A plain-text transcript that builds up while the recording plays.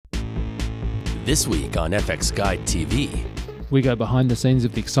This week on FX Guide TV. We go behind the scenes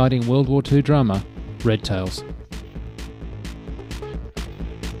of the exciting World War II drama, Red Tails.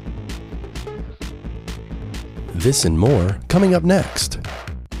 This and more coming up next.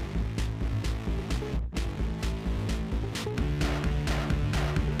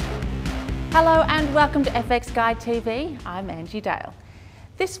 Hello and welcome to FX Guide TV. I'm Angie Dale.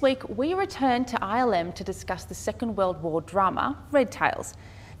 This week we return to ILM to discuss the Second World War drama, Red Tails.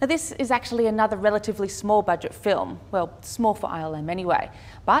 Now this is actually another relatively small budget film, well, small for ILM anyway,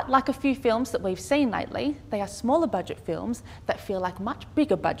 but like a few films that we've seen lately, they are smaller budget films that feel like much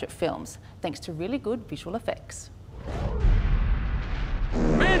bigger budget films, thanks to really good visual effects.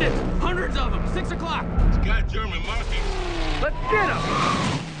 Bandits! Hundreds of them! 6 o'clock! It's got German markings. Let's get them!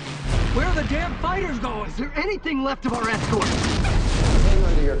 Where are the damn fighters going? Is there anything left of our escort? Came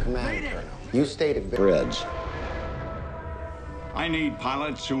under your command, Colonel. You stayed at bridge. I need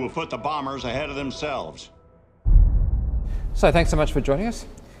pilots who will put the bombers ahead of themselves. So thanks so much for joining us.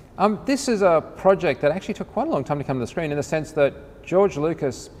 This is a project that actually took quite a long time to come to the screen, in the sense that George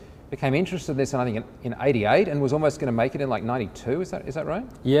Lucas became interested in this, I think, in '88 and was almost going to make it in like '92. Is that right?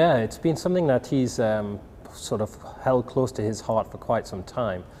 Yeah, it's been something that he's sort of held close to his heart for quite some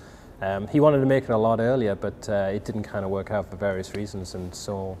time. He wanted to make it a lot earlier, but it didn't kind of work out for various reasons, and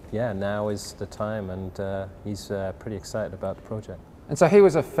so yeah, now is the time, and he's pretty excited about the project. And so he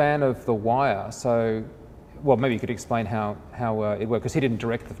was a fan of The Wire, so, well, maybe you could explain how it worked, because he didn't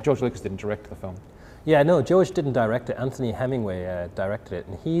direct, George Lucas didn't direct the film. Yeah, no, George didn't direct it. Anthony Hemingway directed it,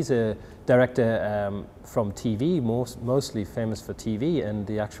 and he's a director from TV, mostly famous for TV, and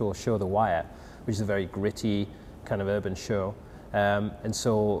the actual show The Wire, which is a very gritty kind of urban show. And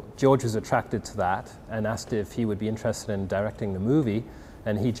so George was attracted to that and asked if he would be interested in directing the movie,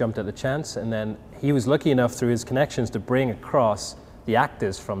 and he jumped at the chance, and then he was lucky enough through his connections to bring across the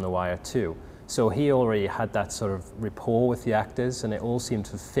actors from The Wire too. So he already had that sort of rapport with the actors, and it all seemed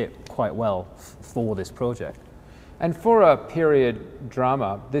to fit quite well for this project. And for a period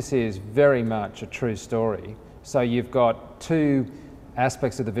drama, this is very much a true story. So you've got two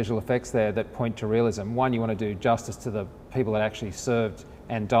aspects of the visual effects there that point to realism. One, you want to do justice to the people that actually served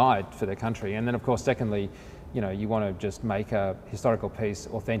and died for their country, and then of course secondly, you know, you want to just make a historical piece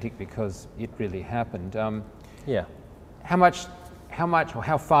authentic because it really happened. Yeah.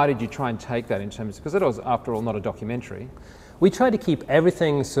 How far did you try and take that in terms, because it was after all not a documentary? We tried to keep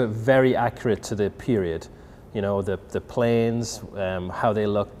everything sort of very accurate to the period. You know, the planes, how they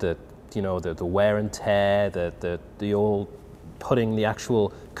looked, the wear and tear, the old putting the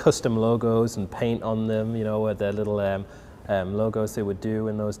actual custom logos and paint on them, you know, the little logos they would do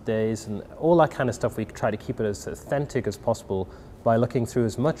in those days, and all that kind of stuff. We try to keep it as authentic as possible by looking through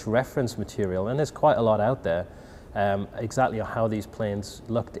as much reference material, and there's quite a lot out there, exactly how these planes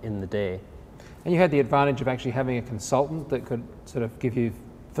looked in the day. And you had the advantage of actually having a consultant that could sort of give you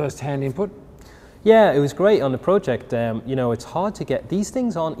first-hand input? Yeah, it was great on the project. You know, it's hard to get, these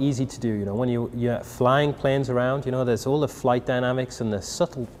things aren't easy to do, you know, when you're flying planes around, you know, there's all the flight dynamics and the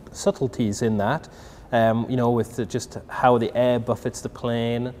subtleties in that, you know, with just how the air buffets the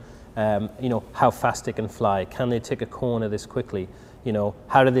plane, you know, how fast it can fly, can they take a corner this quickly, you know,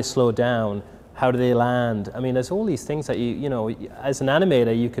 how do they slow down, how do they land? I mean, there's all these things that you know, as an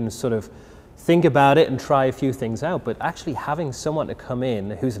animator, you can sort of think about it and try a few things out, but actually having someone to come in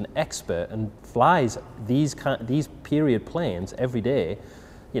who's an expert and flies these period planes every day,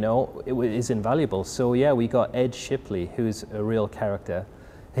 you know, it is invaluable. So yeah, we got Ed Shipley, who's a real character.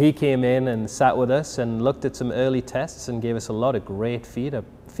 He came in and sat with us and looked at some early tests and gave us a lot of great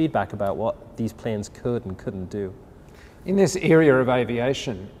feedback about what these planes could and couldn't do. In this area of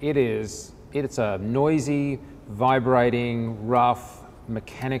aviation, it's a noisy, vibrating, rough,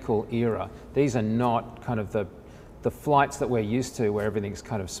 mechanical era. These are not kind of the flights that we're used to, where everything's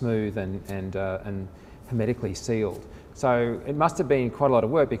kind of smooth and hermetically sealed. So it must have been quite a lot of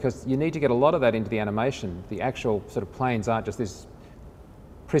work, because you need to get a lot of that into the animation. The actual sort of planes aren't just this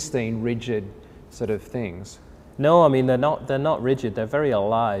pristine, rigid sort of things. No, I mean, they're not rigid. They're very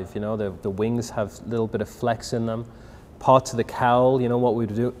alive. You know, the wings have a little bit of flex in them. Parts of the cowl, you know, what we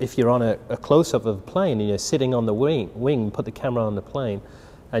would do if you're on a close-up of a plane and you're sitting on the wing, put the camera on the plane,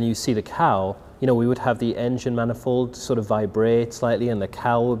 and you see the cowl, you know, we would have the engine manifold sort of vibrate slightly, and the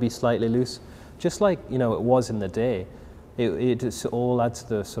cowl would be slightly loose, just like, you know, it was in the day. It just all adds to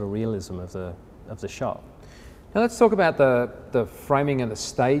the sort of realism of the shot. Now let's talk about the framing and the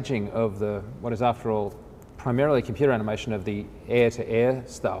staging of what is, after all, primarily computer animation of the air-to-air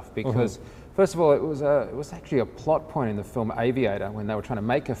stuff, because First of all, it was actually a plot point in the film Aviator when they were trying to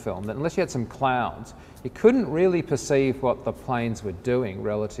make a film that unless you had some clouds, you couldn't really perceive what the planes were doing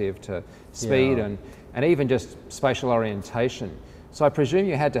relative to speed and even just spatial orientation. So I presume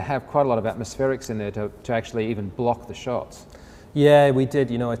you had to have quite a lot of atmospherics in there to actually even block the shots. Yeah, we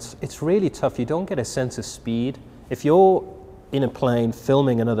did. You know, it's really tough. You don't get a sense of speed. If you're in a plane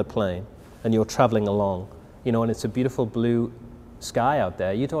filming another plane and you're traveling along, you know, and it's a beautiful blue sky out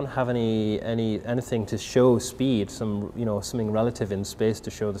there, you don't have anything to show speed, something relative in space to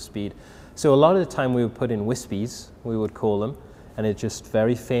show the speed. So a lot of the time we would put in wispies, we would call them, and it's just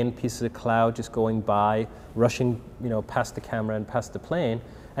very faint pieces of cloud just going by, rushing, you know, past the camera and past the plane,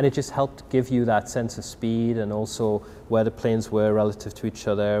 and it just helped give you that sense of speed and also where the planes were relative to each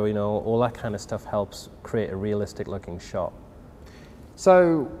other. You know, all that kind of stuff helps create a realistic looking shot.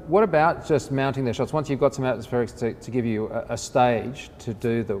 So what about just mounting the shots? Once you've got some atmospherics to give you a stage to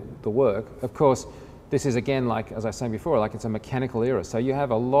do the work, of course, this is again, like as I was saying before, like it's a mechanical era. So you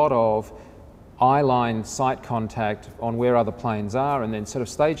have a lot of eye-line sight contact on where other planes are and then sort of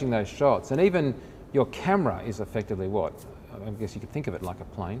staging those shots. And even your camera is effectively what? I guess you could think of it like a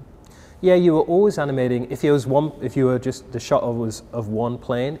plane. Yeah, you were always animating. If you were just the shot was of one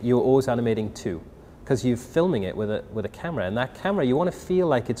plane, you were always animating two, because you're filming it with a camera, and that camera you want to feel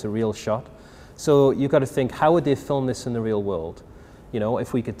like it's a real shot. So you've got to think, how would they film this in the real world? You know,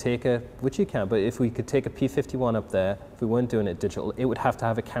 if we could take which you can, but if we could take a P-51 up there, if we weren't doing it digital, it would have to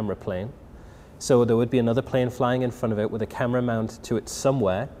have a camera plane. So there would be another plane flying in front of it with a camera mounted to it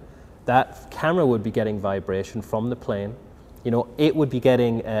somewhere. That camera would be getting vibration from the plane. You know, it would be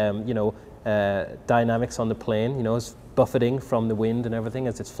getting, dynamics on the plane, you know, it's buffeting from the wind and everything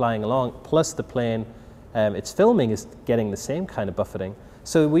as it's flying along, plus the plane it's filming is getting the same kind of buffeting.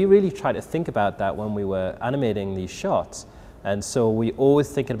 So we really try to think about that when we were animating these shots. And so we always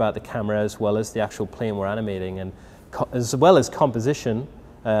thinking about the camera as well as the actual plane we're animating, and as well as composition,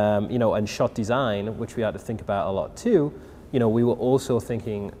 you know, and shot design, which we had to think about a lot too. You know, we were also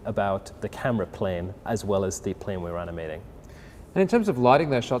thinking about the camera plane as well as the plane we were animating. And in terms of lighting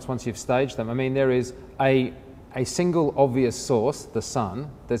those shots once you've staged them, I mean, there is a single obvious source, the sun.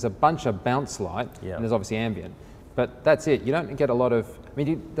 There's a bunch of bounce light, and there's obviously ambient. But that's it. You don't get a lot of, I mean,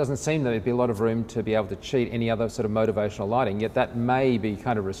 it doesn't seem that there'd be a lot of room to be able to cheat any other sort of motivational lighting, yet that may be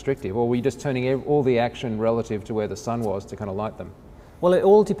kind of restrictive. Or were you just turning all the action relative to where the sun was to kind of light them? Well, it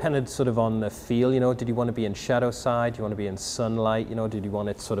all depended sort of on the feel, you know. Did you want to be in shadow side? Do you want to be in sunlight? You know, did you want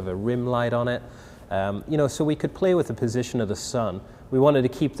it sort of a rim light on it? You know, so we could play with the position of the sun. We wanted to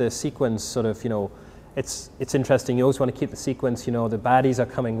keep the sequence sort of, you know, it's interesting. You always want to keep the sequence, you know, the baddies are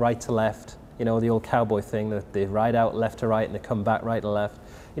coming right to left, you know, the old cowboy thing that they ride out left to right and they come back right to left.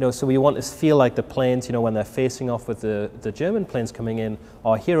 You know, so we want to feel like the planes, you know, when they're facing off with the German planes coming in,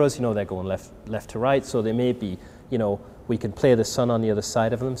 our heroes, you know, they're going left to right, so they may be, you know, we can play the sun on the other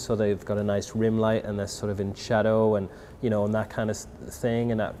side of them, so they've got a nice rim light and they're sort of in shadow and, you know, and that kind of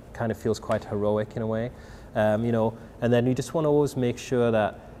thing, and that kind of feels quite heroic in a way. You know, and then you just want to always make sure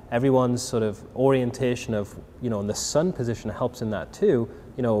that everyone's sort of orientation of, you know, and the sun position helps in that too,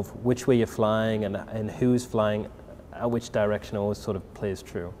 you know, of which way you're flying and who's flying at which direction always sort of plays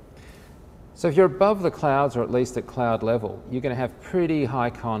true. So if you're above the clouds, or at least at cloud level, you're going to have pretty high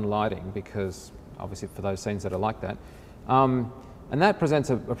con lighting, because obviously for those scenes that are like that. And that presents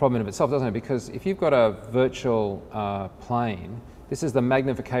a problem in of itself, doesn't it? Because if you've got a virtual plane, this is the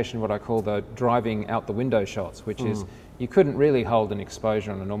magnification of what I call the driving out the window shots, which is you couldn't really hold an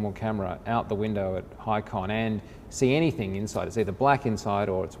exposure on a normal camera out the window at high con and see anything inside. It's either black inside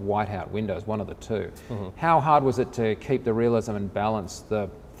or it's white out windows, one of the two. How hard was it to keep the realism and balance the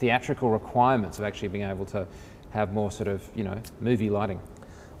theatrical requirements of actually being able to have more sort of, you know, movie lighting?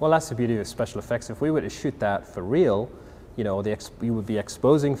 Well, that's the beauty of special effects. If we were to shoot that for real, you know, we would be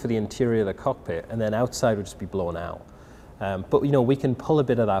exposing for the interior of the cockpit, and then outside would just be blown out. But, you know, we can pull a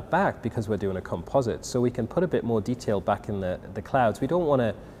bit of that back because we're doing a composite, so we can put a bit more detail back in the clouds. We don't want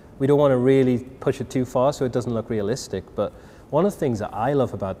to really push it too far so it doesn't look realistic. But one of the things that I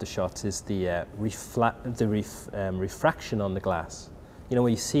love about the shots is the refraction on the glass. You know,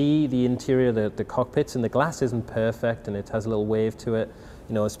 when you see the interior, the cockpits, and the glass isn't perfect, and it has a little wave to it.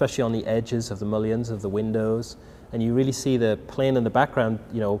 You know, especially on the edges of the mullions of the windows, and you really see the plane in the background,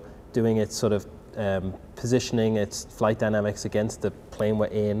 you know, doing its sort of positioning its flight dynamics against the plane we're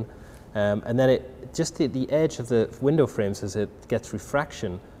in, and then it just the edge of the window frames as it gets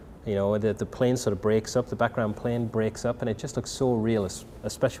refraction, you know, the plane sort of breaks up, the background plane breaks up, and it just looks so real,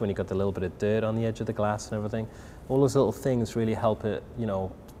 especially when you got the little bit of dirt on the edge of the glass and everything. All those little things really help it, you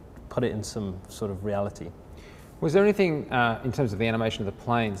know, put it in some sort of reality. Was there anything in terms of the animation of the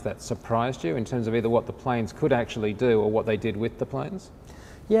planes that surprised you in terms of either what the planes could actually do or what they did with the planes?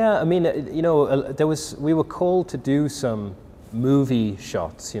 Yeah, I mean, you know, we were called to do some movie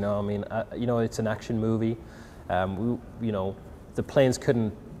shots, you know, I mean, you know, it's an action movie. You know, the planes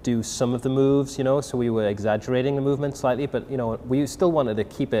couldn't do some of the moves, you know, so we were exaggerating the movement slightly, but, you know, we still wanted to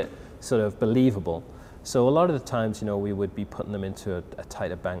keep it sort of believable. So a lot of the times, you know, we would be putting them into a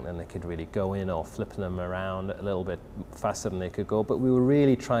tighter bank than they could really go in, or flipping them around a little bit faster than they could go, but we were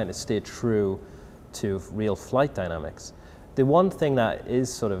really trying to stay true to real flight dynamics. The one thing that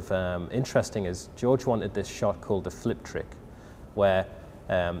is sort of interesting is George wanted this shot called the flip trick, where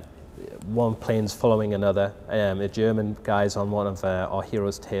one plane's following another, a German guy's on one of our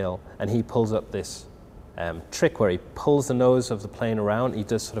hero's tail, and he pulls up this trick where he pulls the nose of the plane around. He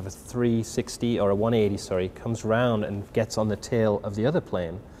does sort of a 360 or a 180, sorry, comes around and gets on the tail of the other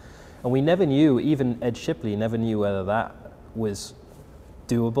plane. And we never knew, even Ed Shipley never knew whether that was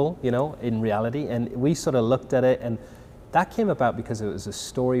doable, you know, in reality. And we sort of looked at it, and that came about because it was a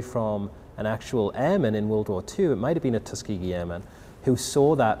story from an actual airman in World War II. It might have been a Tuskegee airman who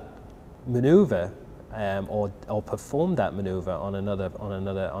saw that maneuver or performed that maneuver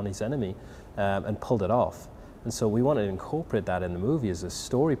on his enemy and pulled it off. And so we wanted to incorporate that in the movie as a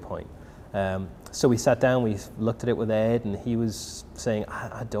story point. So we sat down, we looked at it with Ed, and he was saying,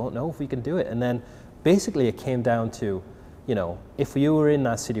 I don't know if we can do it. And then basically it came down to, you know, if you were in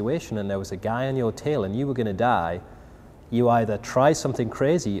that situation and there was a guy on your tail and you were going to die, you either try something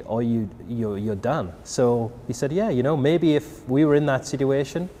crazy or you're done. So he said, yeah, you know, maybe if we were in that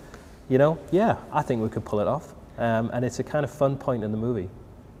situation, you know, yeah, I think we could pull it off. And it's a kind of fun point in the movie.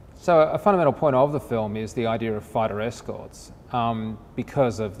 So a fundamental point of the film is the idea of fighter escorts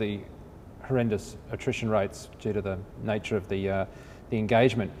because of the horrendous attrition rates due to the nature of the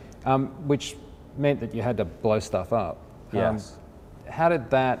engagement, which meant that you had to blow stuff up. Yes. How did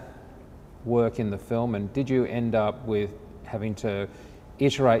that work in the film, and did you end up with having to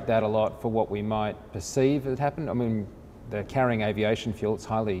iterate that a lot for what we might perceive had happened? I mean, they're carrying aviation fuel, it's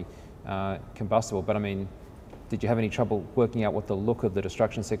highly combustible, but I mean, did you have any trouble working out what the look of the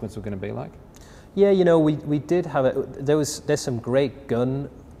destruction sequence was going to be like? Yeah, you know, we did have it. There's some great gun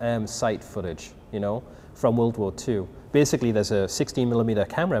sight footage, you know, from World War II. Basically, there's a 16mm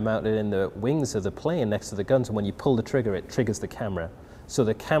camera mounted in the wings of the plane next to the guns, and when you pull the trigger, it triggers the camera. So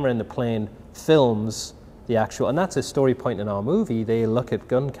the camera in the plane films the actual, and that's a story point in our movie. They look at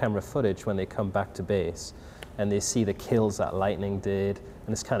gun camera footage when they come back to base, and they see the kills that lightning did,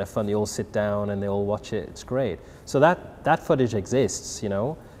 and it's kind of fun. They all sit down and they all watch it. It's great. So that footage exists, you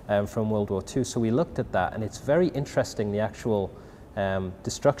know, from World War II. So we looked at that, and it's very interesting, the actual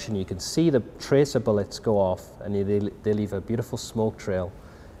destruction. You can see the tracer bullets go off, and they leave a beautiful smoke trail,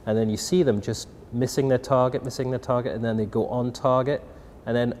 and then you see them just missing their target, and then they go on target,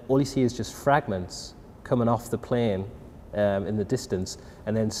 and then all you see is just fragments coming off the plane in the distance,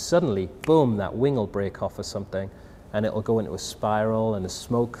 and then suddenly, boom, that wing will break off or something, and it'll go into a spiral, and the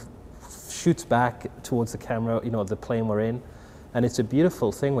smoke shoots back towards the camera, you know, the plane we're in. And it's a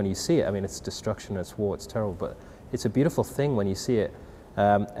beautiful thing when you see it. I mean, it's destruction, it's war, it's terrible, but it's a beautiful thing when you see it.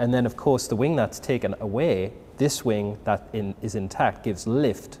 And then, of course, the wing that's taken away, this wing that is intact gives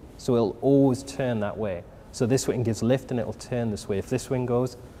lift, so it'll always turn that way. So this wing gives lift and it'll turn this way. If this wing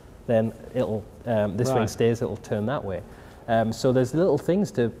goes, then it'll, this wing stays, it'll turn that way. So there's little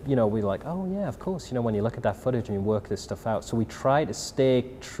things to, you know, we're like, oh yeah, of course, you know, when you look at that footage and you work this stuff out. So we try to stay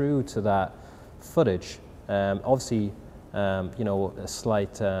true to that footage. Obviously, you know, a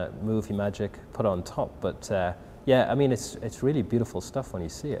slight movie magic put on top, but yeah, I mean, it's really beautiful stuff when you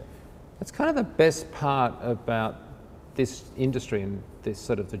see it. It's kind of the best part about this industry and this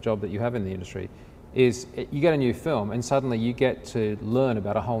sort of the job that you have in the industry is you get a new film and suddenly you get to learn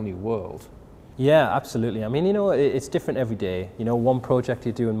about a whole new world. Yeah, absolutely. I mean, you know, it's different every day. You know, one project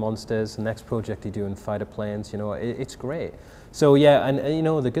you do in monsters, the next project you do in fighter planes, you know, it's great. So yeah, and you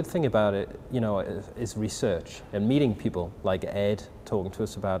know, the good thing about it, you know, is research and meeting people like Ed, talking to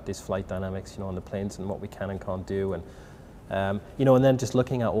us about these flight dynamics, you know, on the planes and what we can and can't do, and you know, and then just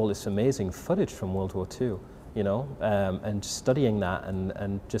looking at all this amazing footage from World War II, you know, and studying that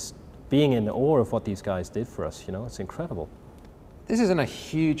and just being in awe of what these guys did for us, you know, it's incredible. This isn't a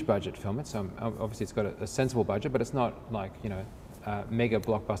huge budget film. It's obviously it's got a sensible budget, but it's not like, you know, a mega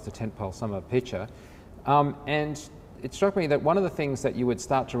blockbuster tentpole summer picture. And it struck me that one of the things that you would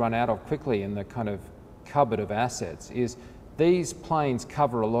start to run out of quickly in the kind of cupboard of assets is these planes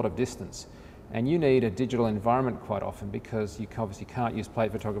cover a lot of distance, and you need a digital environment quite often because you obviously can't use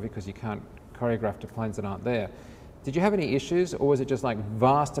plate photography because you can't choreograph to planes that aren't there. Did you have any issues, or was it just like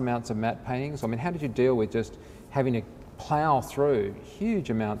vast amounts of matte paintings? I mean, how did you deal with just having to plow through huge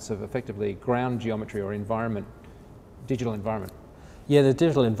amounts of effectively ground geometry or environment, digital environment? Yeah, the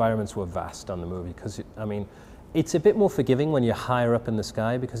digital environments were vast on the movie because, I mean, it's a bit more forgiving when you're higher up in the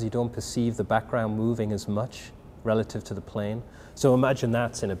sky because you don't perceive the background moving as much relative to the plane. So imagine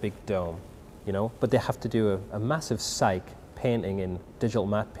that's in a big dome, you know, but they have to do a massive psych painting in digital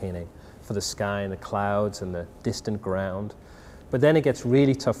matte painting for the sky and the clouds and the distant ground. But then it gets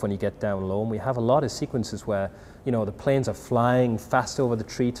really tough when you get down low, and we have a lot of sequences where, you know, the planes are flying fast over the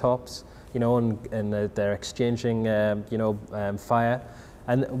treetops, you know, and they're exchanging, fire.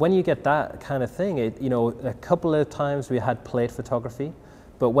 And when you get that kind of thing, you know, a couple of times we had plate photography,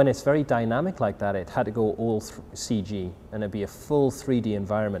 but when it's very dynamic like that, it had to go all CG, and it'd be a full 3D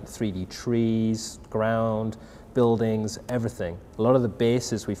environment, 3D trees, ground, buildings, everything. A lot of the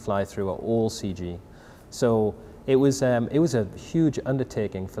bases we fly through are all CG. So it was a huge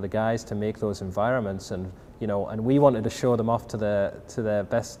undertaking for the guys to make those environments, and you know, and we wanted to show them off to their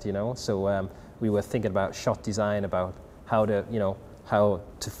best, you know. So we were thinking about shot design, about how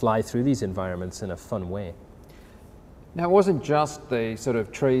to fly through these environments in a fun way. Now, it wasn't just the sort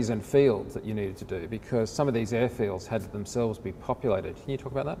of trees and fields that you needed to do, because some of these airfields had to themselves be populated. Can you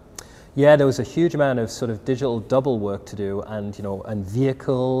talk about that? Yeah, there was a huge amount of sort of digital double work to do, and you know, and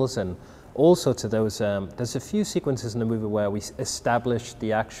vehicles, and all sorts of those. There's a few sequences in the movie where we established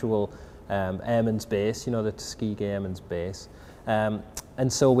the actual airman's base, you know, the Tuskegee Airman's base,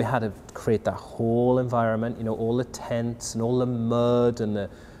 and so we had to create that whole environment, you know, all the tents and all the mud and the,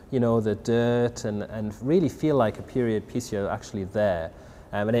 you know, the dirt, and really feel like a period piece you're actually there,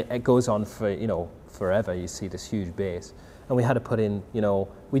 and it goes on for, you know, forever. You see this huge base. And we had to put in, you know,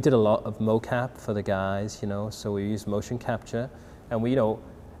 we did a lot of mocap for the guys, you know, so we used motion capture, and we, you know,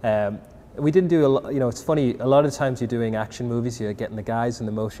 we didn't do a lot, you know, it's funny, a lot of times you're doing action movies, you're getting the guys in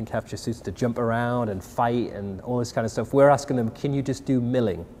the motion capture suits to jump around and fight and all this kind of stuff. We're asking them, can you just do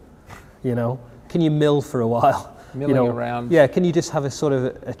milling, you know? Can you mill for a while? Milling, you know, around. Yeah, can you just have a sort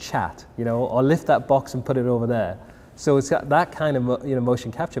of a chat, you know, or lift that box and put it over there? So it's got that kind of, you know,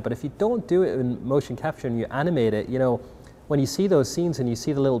 motion capture, but if you don't do it in motion capture and you animate it, you know, when you see those scenes and you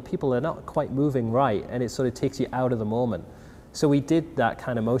see the little people, they're not quite moving right, and it sort of takes you out of the moment. So we did that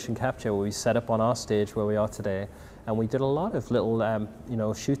kind of motion capture where we set up on our stage where we are today, and we did a lot of little, you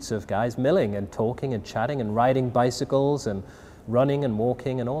know, shoots of guys milling and talking and chatting and riding bicycles and running and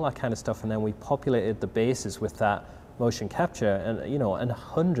walking and all that kind of stuff, and then we populated the bases with that motion capture, and you know, and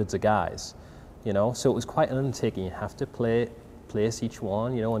hundreds of guys, you know, so it was quite an undertaking. You have to place each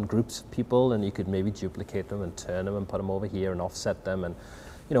one, you know, in groups of people, and you could maybe duplicate them and turn them and put them over here and offset them, and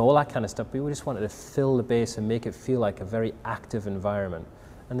you know, all that kind of stuff. We just wanted to fill the base and make it feel like a very active environment.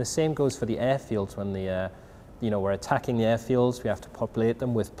 And the same goes for the airfields. When you know, we're attacking the airfields, we have to populate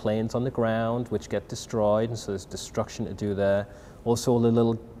them with planes on the ground which get destroyed, and so there's destruction to do there. Also, all the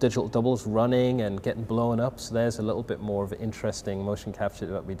little digital doubles running and getting blown up, so there's a little bit more of an interesting motion capture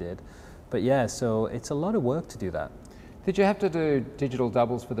that we did. But yeah, so it's a lot of work to do that. Did you have to do digital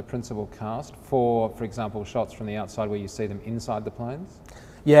doubles for the principal cast, for example, shots from the outside where you see them inside the planes?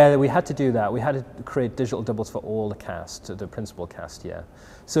 Yeah, we had to do that. We had to create digital doubles for all the cast, the principal cast, yeah.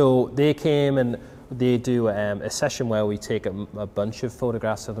 So they came and they do a session where we take a bunch of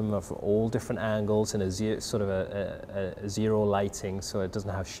photographs of them of all different angles in a sort of a zero lighting, so it doesn't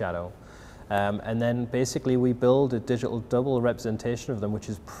have shadow. And then basically we build a digital double representation of them, which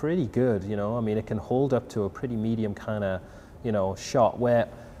is pretty good, you know. I mean, it can hold up to a pretty medium kind of, you know, shot where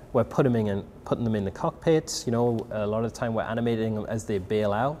we're putting them in the cockpits, you know. A lot of the time we're animating them as they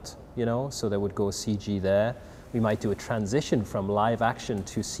bail out, you know, so they would go CG there. We might do a transition from live action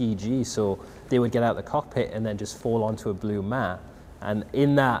to CG, so they would get out of the cockpit and then just fall onto a blue mat. And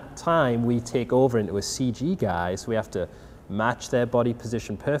in that time, we take over into a CG guy, so we have to match their body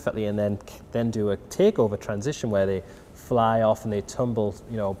position perfectly, and then do a takeover transition where they fly off and they tumble,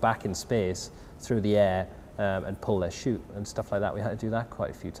 you know, back in space through the air and pull their chute and stuff like that. We had to do that quite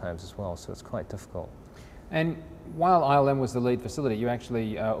a few times as well, so it's quite difficult. And while ILM was the lead facility, you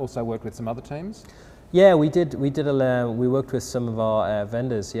actually also worked with some other teams? Yeah, we did. We worked with some of our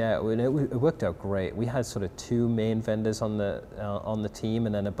vendors. Yeah, it worked out great. We had sort of two main vendors on the team,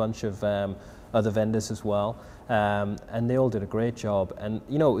 and then a bunch of other vendors as well. And they all did a great job. And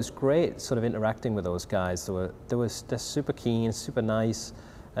you know, it was great sort of interacting with those guys. They're super keen, super nice.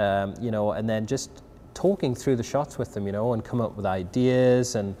 You know, and then just talking through the shots with them, you know, and come up with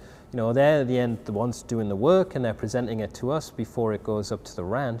ideas, and you know, they're at the end the ones doing the work, and they're presenting it to us before it goes up to the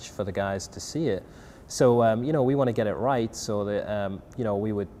ranch for the guys to see it. So you know, we want to get it right, so that you know,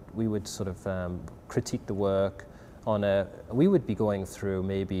 we would sort of critique the work, we would be going through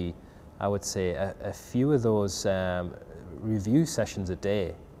maybe, I would say, a few of those review sessions a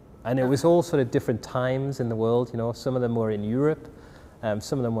day. And it was all sort of different times in the world, you know. Some of them were in Europe,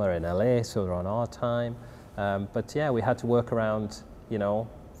 some of them were in LA, so they're on our time. But yeah, we had to work around, you know,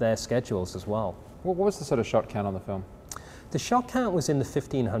 their schedules as well. What was the sort of shot count on the film? The shot count was in the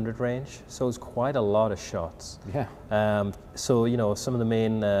 1,500 range, so it was quite a lot of shots. Yeah. So, you know, some of the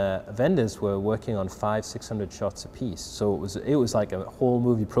main vendors were working on 500-600 shots a piece. So it was like a whole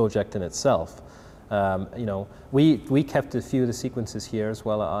movie project in itself. You know, we kept a few of the sequences here as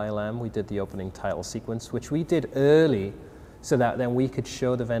well at ILM. We did the opening title sequence, which we did early, so that then we could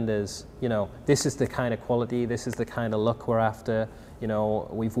show the vendors, you know, this is the kind of quality, this is the kind of look we're after. You know,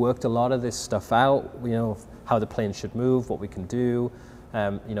 we've worked a lot of this stuff out, you know, how the plane should move, what we can do,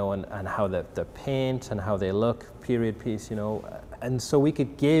 you know, and how the paint and how they look, period piece, you know. And so we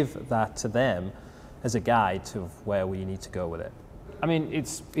could give that to them as a guide to where we need to go with it. I mean,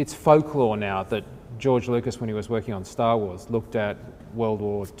 it's folklore now that George Lucas, when he was working on Star Wars, looked at World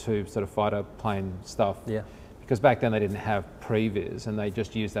War II sort of fighter plane stuff. Yeah. Because back then they didn't have previs and they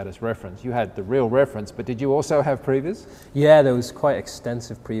just used that as reference. You had the real reference, but did you also have previs? Yeah, there was quite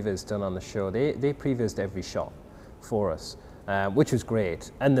extensive previs done on the show. They prevised every shot for us, which was great.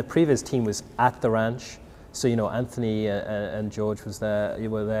 And the previs team was at the ranch. So, you know, Anthony and George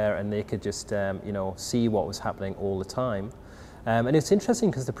were there, and they could just, you know, see what was happening all the time. And it's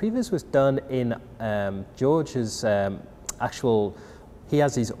interesting because the previs was done in George's actual. He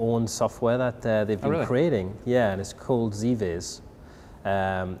has his own software that they've been creating. Yeah, and it's called ZViz.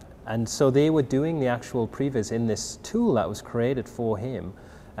 And so they were doing the actual previs in this tool that was created for him,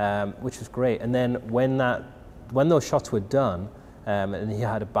 which was great. And then when those shots were done, and he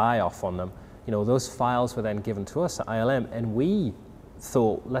had a buy off on them, you know, those files were then given to us at ILM, and we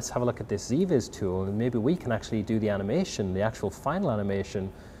thought, let's have a look at this ZViz tool, and maybe we can actually do the animation, the actual final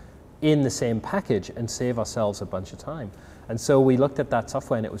animation, in the same package and save ourselves a bunch of time. And so we looked at that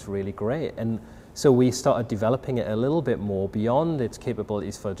software, and it was really great. And so we started developing it a little bit more beyond its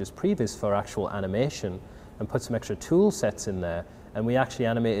capabilities for just previs, for actual animation, and put some extra tool sets in there. And we actually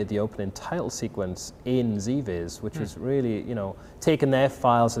animated the opening title sequence in ZViz, which was really, you know, taking their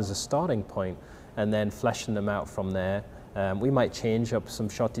files as a starting point and then fleshing them out from there. We might change up some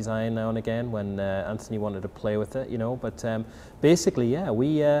shot design now and again when Anthony wanted to play with it, you know. But basically, yeah,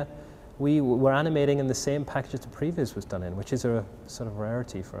 we were animating in the same package that the previs was done in, which is a sort of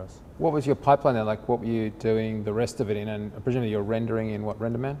rarity for us. What was your pipeline there? Like, what were you doing the rest of it in? And presumably you're rendering in what,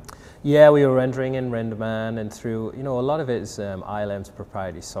 RenderMan? Yeah, we were rendering in RenderMan, and through, you know, a lot of it is ILM's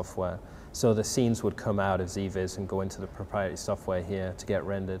proprietary software. So the scenes would come out of ZViz and go into the proprietary software here to get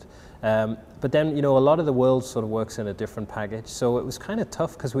rendered. But then, you know, a lot of the world sort of works in a different package. So it was kind of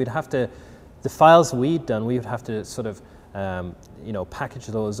tough because we'd have to, the files we'd done, we would have to sort of, you know, package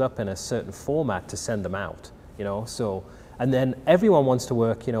those up in a certain format to send them out, you know. So, and then everyone wants to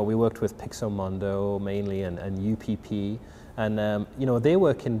work, you know, we worked with Pixomondo mainly and UPP, and you know, they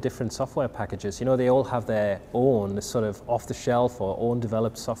work in different software packages. You know, they all have their own sort of off-the-shelf or own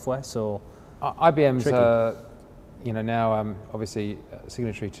developed software. So IBM's, you know, now obviously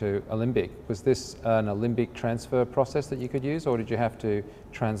signatory to Alembic. Was this an Alembic transfer process that you could use, or did you have to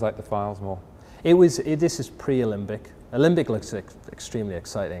translate the files more? This is pre-Alembic. Alembic looks extremely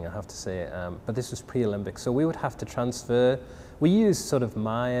exciting, I have to say, but this was pre-Alembic. So we would have to transfer. We used sort of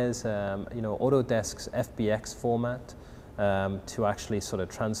Maya's, you know, Autodesk's FBX format to actually sort of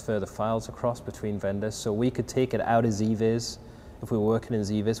transfer the files across between vendors. So we could take it out of ZViz. If we were working in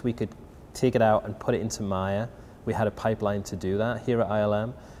ZViz, we could take it out and put it into Maya. We had a pipeline to do that here at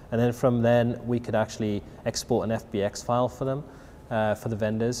ILM. And then from then, we could actually export an FBX file for them. For the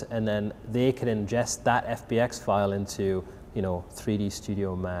vendors, and then they could ingest that FBX file into, you know, 3D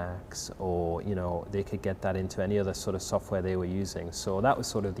Studio Max, or, you know, they could get that into any other sort of software they were using. So that was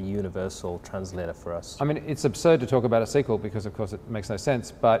sort of the universal translator for us. I mean, it's absurd to talk about a sequel because, of course, it makes no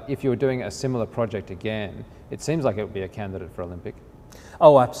sense. But if you were doing a similar project again, it seems like it would be a candidate for Alembic.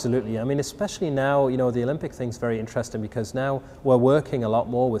 Oh, absolutely. I mean, especially now, you know, the Alembic thing's very interesting because now we're working a lot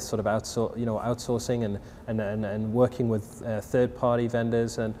more with sort of outsourcing and working with third-party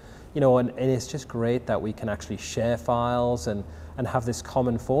vendors, and, you know, and it's just great that we can actually share files and have this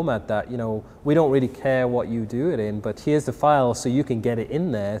common format that, you know, we don't really care what you do it in, but here's the file so you can get it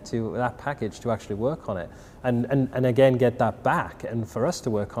in there to that package to actually work on it, and again get that back, and for us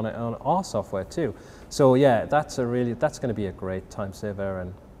to work on it on our software too. So yeah, that's going to be a great time saver,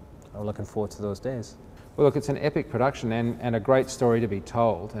 and I'm looking forward to those days. Well, look, it's an epic production and a great story to be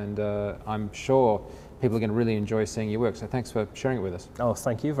told, and I'm sure people are going to really enjoy seeing your work. So thanks for sharing it with us. Oh,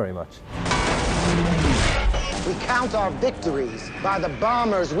 thank you very much. We count our victories by the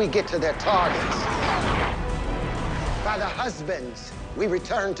bombers we get to their targets, by the husbands we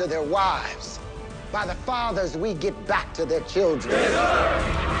return to their wives, by the fathers we get back to their children.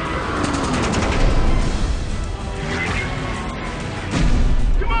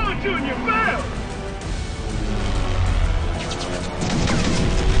 Come on, Junior, fail!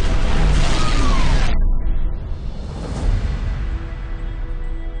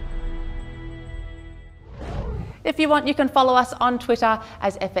 If you want, you can follow us on Twitter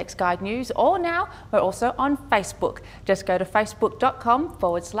as FX Guide News, or now we're also on Facebook. Just go to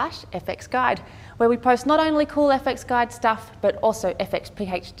facebook.com/FX Guide, where we post not only cool FX Guide stuff, but also FX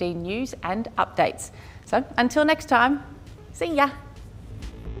PhD news and updates. So until next time, see ya.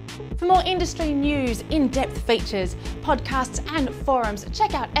 For more industry news, in-depth features, podcasts and forums,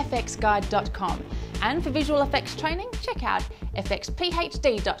 check out fxguide.com. And for visual effects training, check out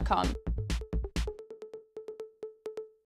fxphd.com.